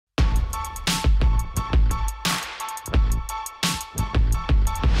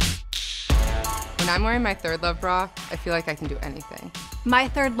I'm wearing my ThirdLove bra, I feel like I can do anything. My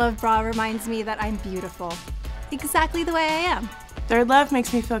ThirdLove bra reminds me that I'm beautiful, exactly the way I am. ThirdLove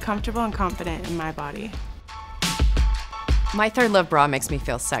makes me feel comfortable and confident in my body. My ThirdLove bra makes me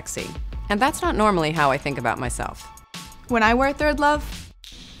feel sexy, and that's not normally how I think about myself. When I wear ThirdLove,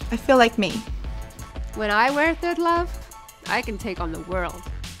 I feel like me. When I wear ThirdLove, I can take on the world.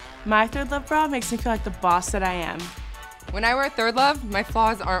 My ThirdLove bra makes me feel like the boss that I am. When I wear ThirdLove, my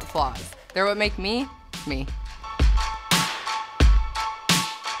flaws aren't flaws. They're what make me, me.